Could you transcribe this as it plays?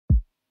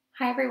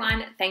Hi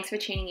everyone, thanks for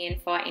tuning in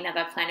for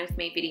another Plan With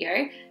Me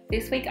video.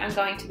 This week I'm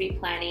going to be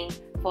planning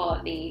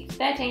for the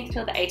 13th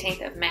till the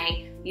 18th of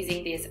May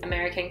using this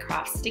American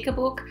Crafts sticker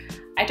book.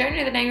 I don't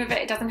know the name of it,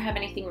 it doesn't have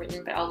anything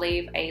written, but I'll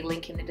leave a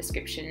link in the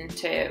description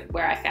to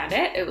where I found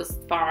it. It was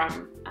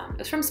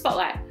from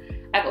Spotlight.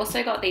 I've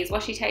also got these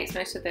washi tapes,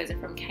 most of those are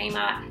from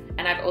Kmart,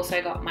 and I've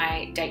also got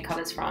my date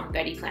covers from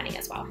Birdy Planning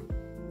as well.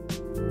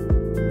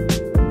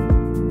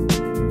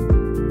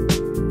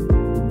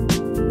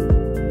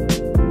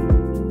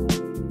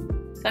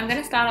 So I'm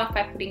going to start off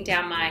by putting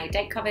down my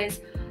date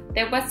covers.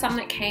 There was some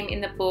that came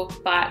in the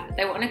book, but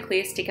they were on a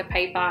clear sticker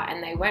paper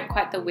and they weren't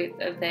quite the width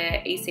of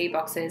the EC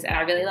boxes, and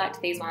I really liked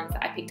these ones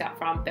that I picked up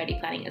from Birdy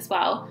Planning as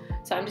well.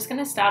 So I'm just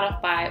going to start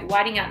off by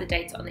whiting out the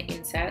dates on the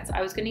inserts.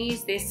 I was going to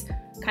use this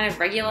kind of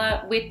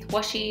regular width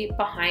washi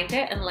behind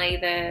it and lay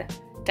the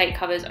date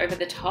covers over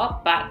the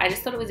top, but I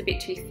just thought it was a bit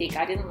too thick.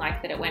 I didn't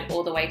like that it went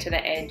all the way to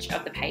the edge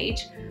of the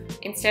page.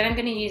 Instead, I'm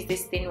going to use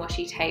this thin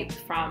washi tape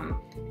from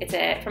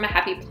a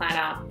Happy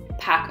Planner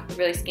pack of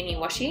really skinny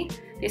washi.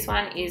 This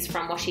one is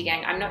from Washi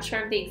Gang. I'm not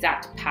sure of the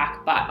exact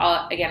pack, but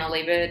I'll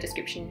leave a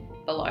description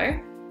below.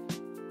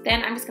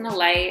 Then I'm just going to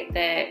lay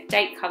the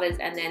date covers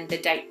and then the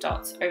date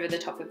dots over the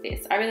top of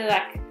this. I really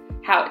like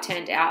how it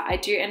turned out. I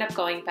do end up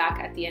going back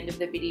at the end of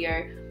the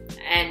video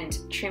and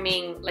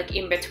trimming like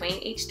in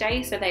between each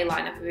day so they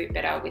line up a bit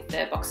better with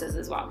the boxes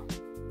as well.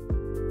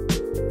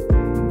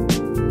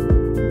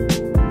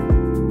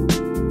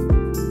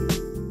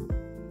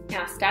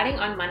 Now, starting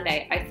on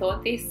Monday, I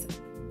thought this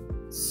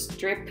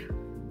strip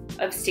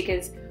of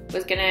stickers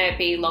was going to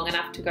be long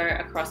enough to go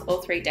across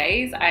all 3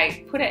 days.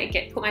 I put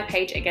my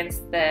page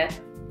against the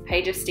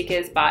page of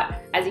stickers, but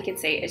as you can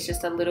see, it's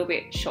just a little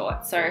bit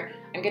short. So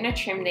I'm going to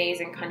trim these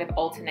and kind of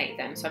alternate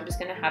them. So I'm just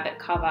going to have it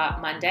cover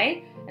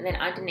Monday, and then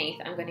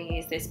underneath I'm going to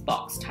use this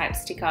box type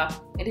sticker.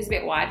 It is a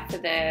bit wide for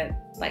the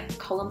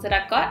columns that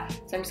I've got,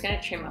 so I'm just going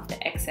to trim off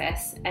the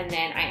excess, and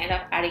then I end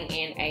up adding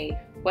in a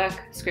work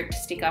script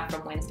sticker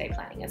from Wednesday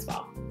Planning as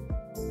well.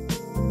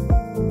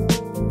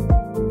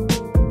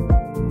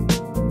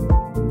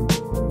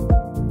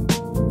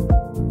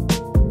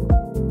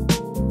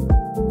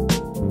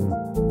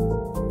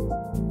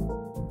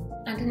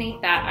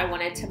 Underneath that, I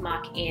wanted to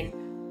mark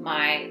in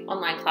my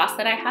online class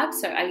that I have,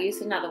 so I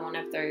used another one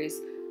of those,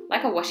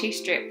 like a washi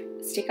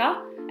strip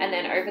sticker, and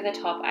then over the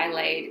top I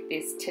laid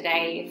this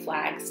Today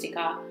flag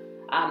sticker,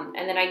 and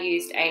then I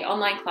used a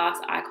online class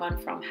icon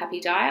from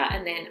Happy Daya,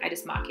 and then I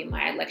just mark in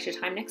my lecture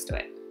time next to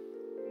it.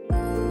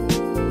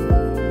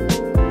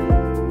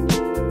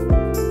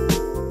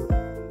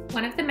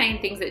 One of the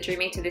main things that drew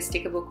me to this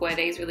sticker book were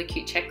these really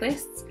cute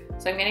checklists.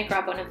 So I'm going to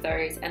grab one of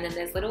those, and then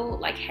there's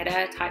little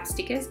header type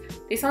stickers.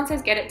 This one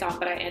says get it done,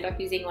 but I end up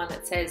using one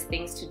that says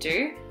things to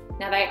do.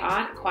 Now they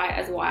aren't quite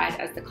as wide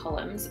as the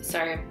columns, so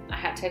I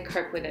had to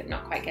cope with it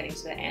not quite getting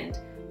to the end.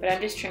 But I'm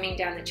just trimming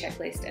down the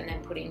checklist and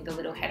then putting the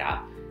little header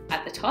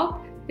at the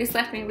top. This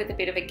left me with a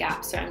bit of a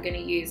gap, so I'm going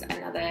to use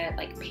another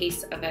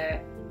piece of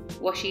a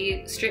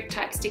washi strip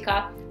type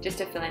sticker just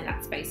to fill in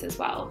that space as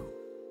well.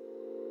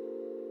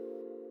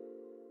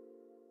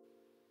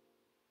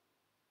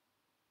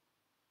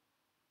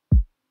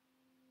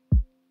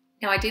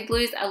 Now I did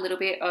lose a little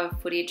bit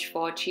of footage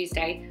for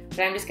Tuesday,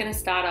 but I'm just going to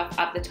start off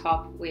at the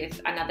top with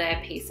another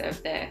piece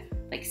of the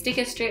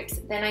sticker strips.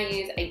 Then I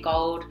use a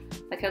gold,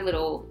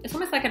 it's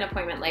almost like an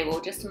appointment label,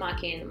 just to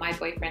mark in my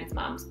boyfriend's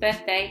mum's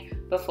birthday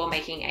before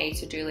making a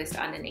to-do list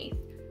underneath.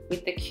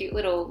 With the cute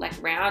little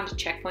round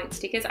checkpoint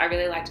stickers, I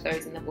really liked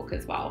those in the book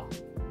as well.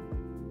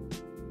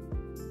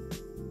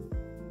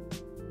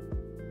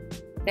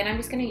 Then I'm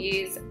just going to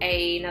use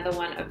another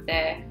one of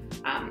the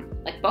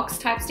box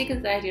type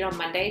stickers that I did on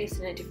Monday, just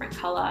in a different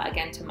color,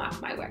 again to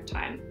mark my work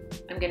time.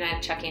 I'm going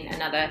to chuck in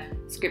another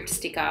script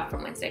sticker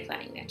from Wednesday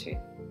Planning there too.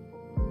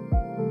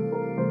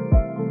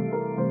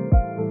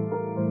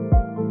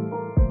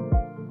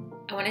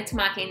 I wanted to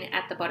mark in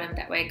at the bottom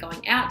that we're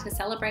going out to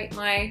celebrate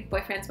my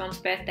boyfriend's mum's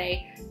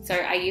birthday, so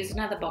I used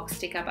another box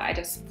sticker, but I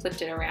just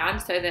flipped it around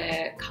so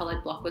the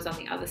coloured block was on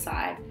the other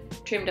side,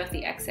 trimmed off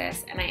the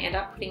excess, and I end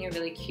up putting a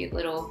really cute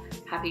little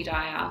Happy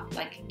Daya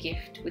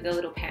gift with a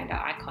little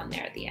panda icon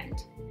there at the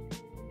end.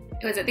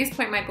 It was at this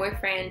point my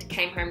boyfriend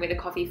came home with a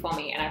coffee for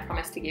me, and I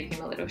promised to give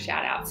him a little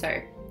shout out, so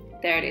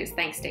there it is.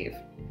 Thanks, Steve.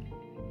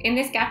 In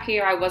this gap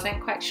here, I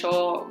wasn't quite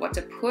sure what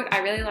to put. I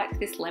really liked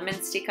this lemon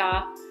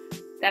sticker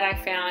that I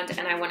found,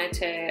 and I wanted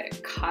to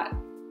cut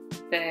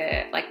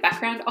the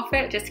background off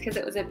it just because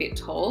it was a bit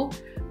tall,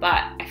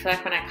 but I feel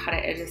like when I cut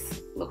it, it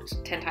just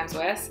looked 10 times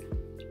worse.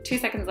 2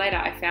 seconds later,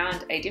 I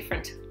found a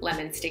different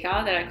lemon sticker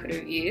that I could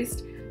have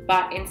used,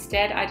 but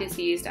instead I just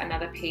used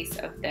another piece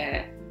of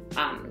the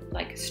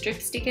strip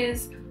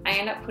stickers. I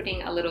ended up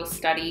putting a little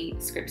study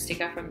script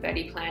sticker from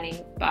Birdy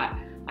Planning, but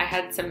I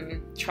had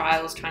some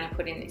trials trying to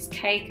put in this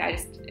cake.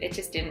 It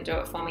just didn't do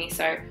it for me,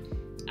 so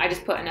I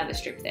just put another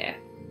strip there.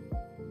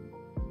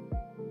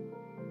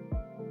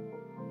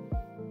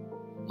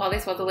 While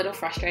this was a little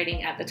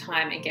frustrating at the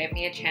time, it gave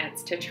me a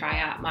chance to try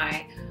out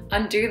my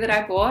undo that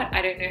I bought.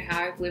 I don't know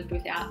how I've lived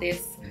without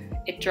this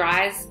It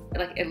dries,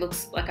 like it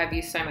looks like I've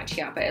used so much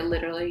here, but it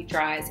literally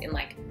dries in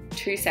like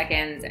 2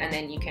 seconds, and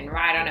then you can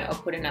write on it or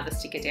put another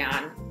sticker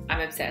down.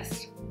 I'm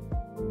obsessed.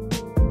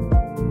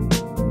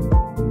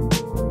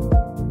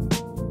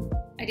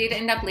 I did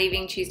end up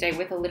leaving Tuesday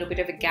with a little bit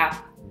of a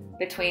gap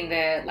between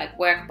the like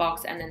work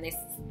box and then this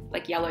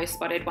like yellow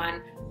spotted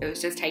one. It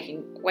was just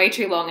taking way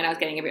too long and I was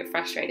getting a bit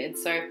frustrated.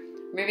 So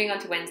moving on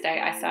to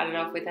Wednesday, I started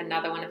off with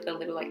another one of the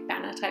little like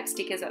banner type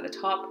stickers at the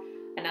top,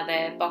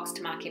 another box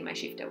to mark in my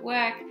shift at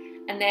work.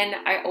 And then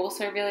I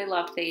also really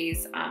loved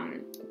these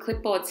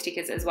clipboard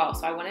stickers as well.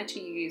 So I wanted to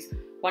use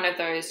one of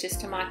those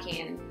just to mark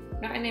in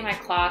not only my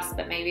class,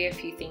 but maybe a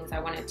few things I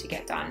wanted to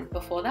get done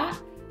before that.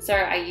 So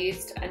I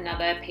used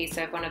another piece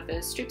of one of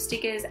the strip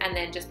stickers and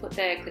then just put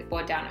the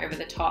clipboard down over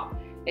the top.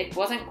 It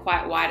wasn't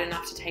quite wide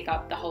enough to take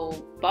up the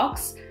whole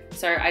box,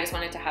 so I just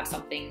wanted to have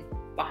something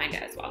behind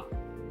it as well.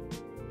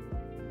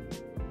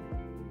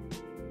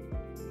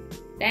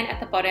 Then at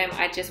the bottom,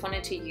 I just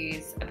wanted to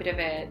use a bit of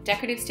a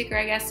decorative sticker,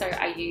 I guess. So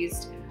I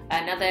used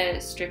another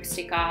strip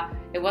sticker.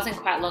 It wasn't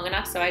quite long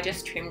enough, so I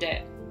just trimmed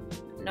it,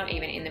 not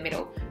even in the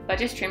middle, but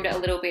just trimmed it a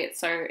little bit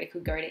so it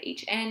could go to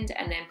each end,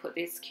 and then put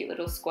this cute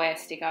little square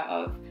sticker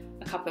of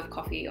a cup of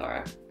coffee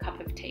or a cup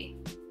of tea.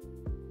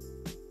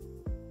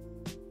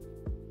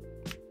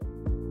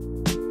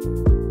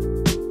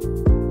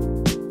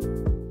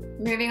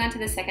 Moving on to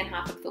the second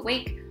half of the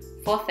week,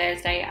 for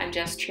Thursday, I'm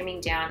just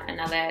trimming down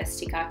another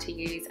sticker to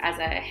use as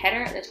a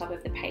header at the top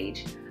of the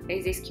page. I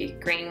use this cute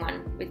green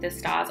one with the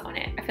stars on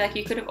it. I feel like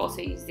you could have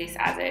also used this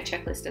as a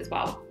checklist as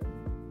well.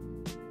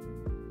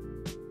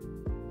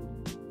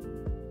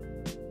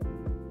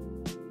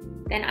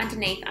 Then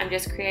underneath, I'm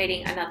just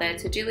creating another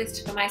to-do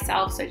list for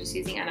myself, so just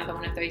using another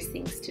one of those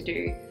things to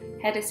do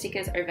header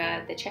stickers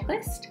over the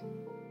checklist.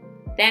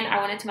 Then I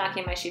wanted to mark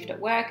in my shift at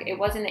work. It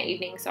was in the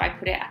evening, so I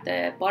put it at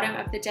the bottom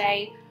of the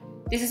day.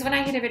 This is when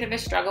I hit a bit of a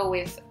struggle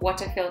with what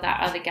to fill that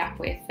other gap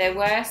with. There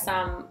were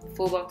some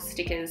full box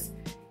stickers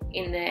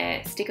in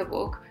the sticker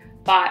book,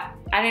 but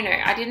I don't know,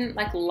 I didn't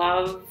like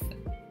love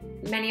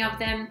many of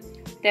them.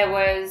 They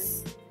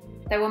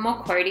were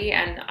more quotey,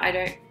 and I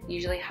don't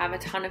usually have a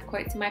ton of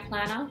quotes in my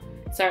planner.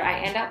 So I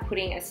end up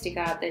putting a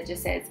sticker that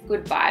just says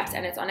good vibes,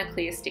 and it's on a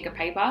clear sticker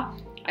paper.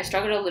 I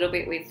struggled a little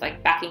bit with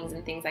like backings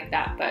and things like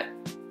that, but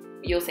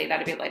you'll see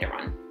that a bit later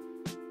on.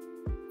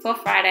 For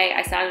Friday,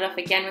 I started off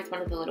again with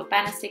one of the little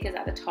banner stickers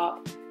at the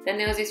top. Then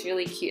there was this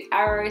really cute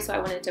arrow, so I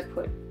wanted to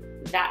put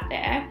that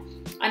there.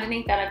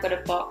 Underneath that, I've got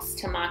a box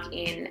to mark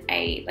in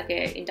like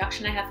an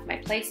induction I have for my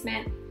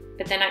placement.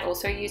 But then I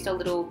also used a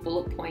little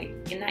bullet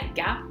point in that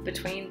gap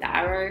between the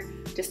arrow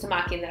just to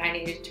mark in that I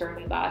needed to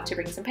remember to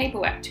bring some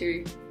paperwork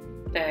to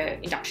the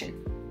induction.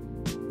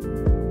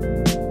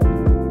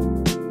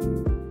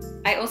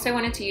 I also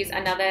wanted to use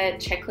another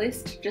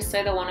checklist just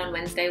so the one on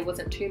Wednesday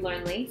wasn't too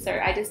lonely. So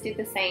I just did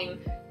the same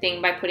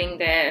thing by putting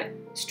the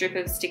strip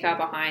of sticker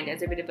behind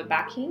as a bit of a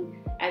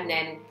backing and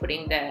then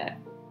putting the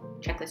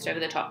checklist over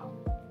the top.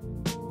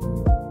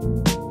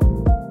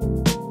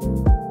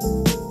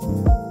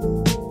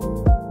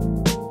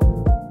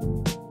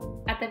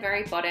 At the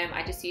very bottom,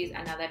 I just use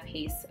another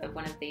piece of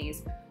one of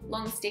these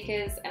long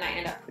stickers, and I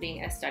end up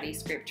putting a study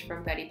script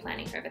from Birdy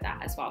Planning over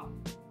that as well.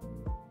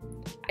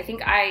 I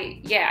think I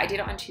did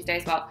it on Tuesday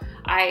as well.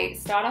 I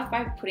start off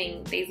by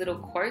putting these little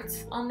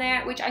quotes on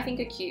there, which I think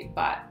are cute,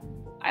 but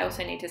I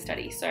also need to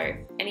study. So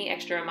any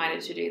extra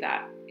reminder to do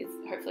that is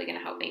hopefully going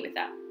to help me with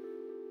that.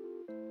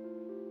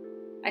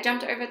 I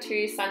jumped over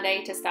to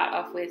Sunday to start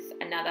off with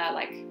another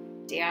like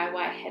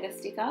DIY header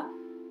sticker.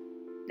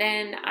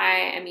 Then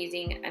I am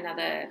using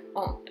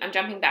I'm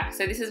jumping back.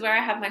 So this is where I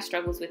have my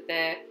struggles with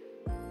the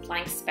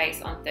blank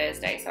space on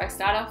Thursday. So I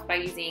start off by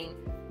using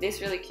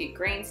this really cute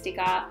green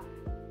sticker.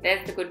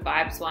 There's the good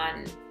vibes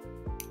one.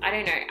 I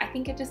don't know, I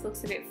think it just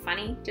looks a bit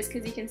funny just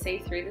because you can see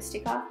through the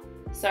sticker.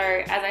 So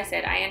as I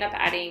said, I end up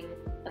adding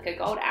like a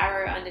gold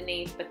arrow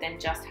underneath, but then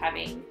just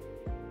having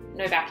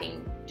no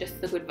backing, just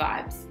the good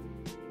vibes.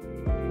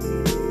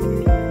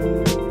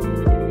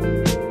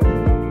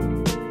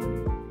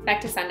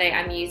 Back to Sunday,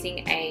 I'm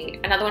using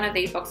another one of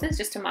these boxes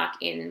just to mark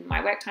in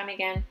my work time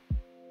again.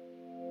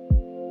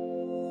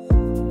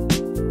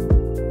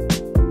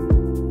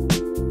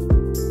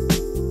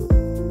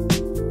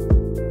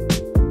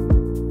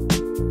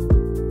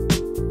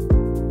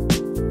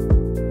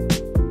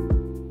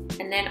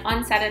 And then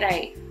on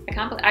Saturday,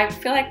 I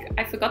feel like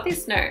I forgot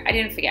this. No, I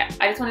didn't forget.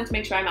 I just wanted to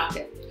make sure I marked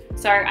it.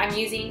 So I'm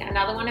using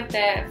another one of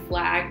the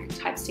flag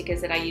type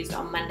stickers that I used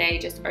on Monday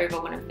just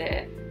over one of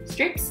the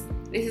strips.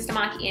 This is to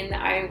mark in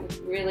that I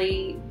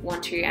really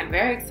want to, I'm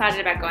very excited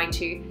about going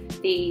to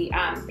the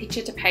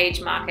picture to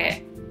page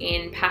market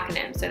in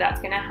Pakenham. So that's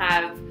going to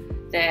have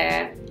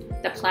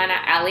the planner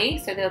alley.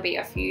 So there'll be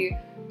a few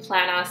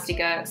planner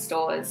sticker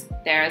stores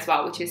there as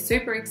well, which is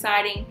super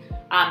exciting.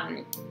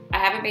 I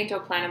haven't been to a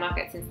planner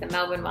market since the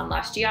Melbourne one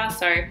last year,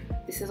 so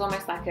this is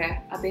almost like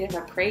a bit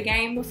of a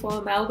pre-game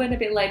before Melbourne a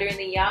bit later in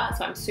the year,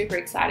 so I'm super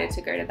excited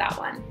to go to that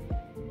one.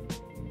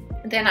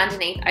 Then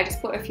underneath, I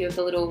just put a few of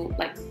the little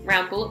like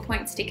round bullet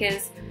point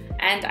stickers,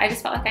 and I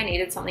just felt like I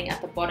needed something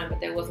at the bottom, but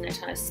there wasn't a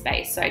ton of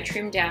space, so I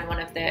trimmed down one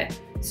of the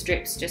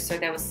strips just so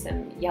there was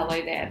some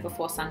yellow there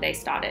before Sunday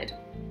started.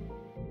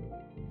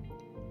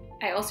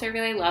 I also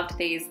really loved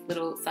these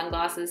little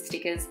sunglasses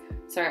stickers,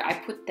 so I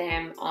put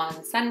them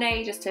on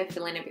Sunday just to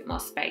fill in a bit more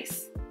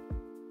space.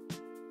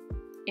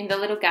 In the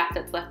little gap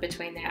that's left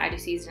between there, I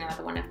just used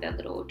another one of the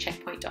little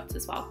checkpoint dots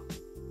as well.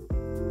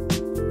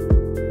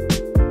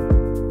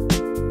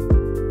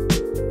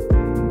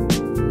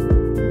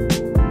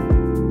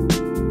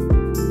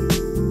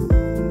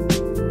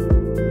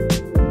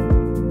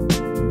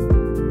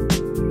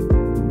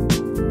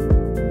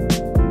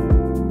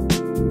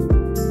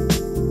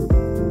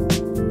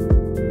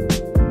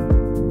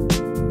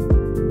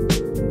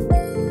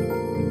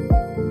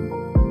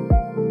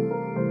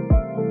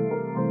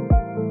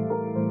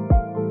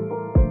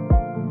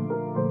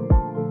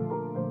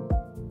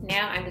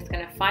 Now I'm just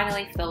going to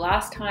finally, for the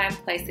last time,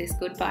 place this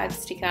Good Vibes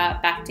sticker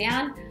back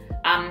down.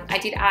 I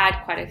did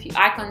add quite a few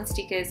icon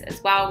stickers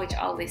as well, which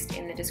I'll list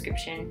in the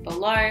description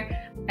below.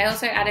 I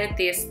also added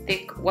this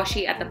thick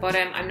washi at the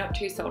bottom. I'm not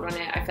too sold on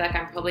it. I feel like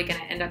I'm probably going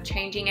to end up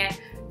changing it.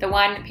 The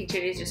one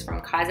pictured is just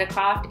from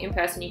Kaisercraft. In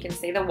person, you can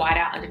see the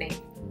whiteout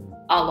underneath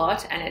a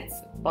lot, and it's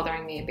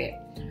bothering me a bit.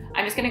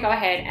 I'm just going to go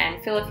ahead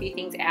and fill a few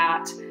things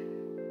out.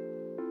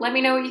 Let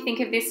me know what you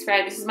think of this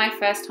thread. This is my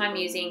first time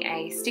using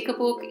a sticker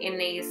book in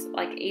these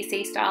like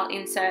EC style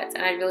inserts,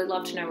 and I'd really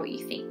love to know what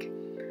you think.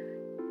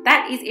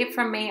 That is it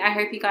from me. I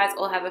hope you guys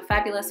all have a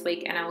fabulous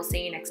week, and I will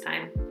see you next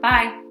time.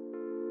 Bye.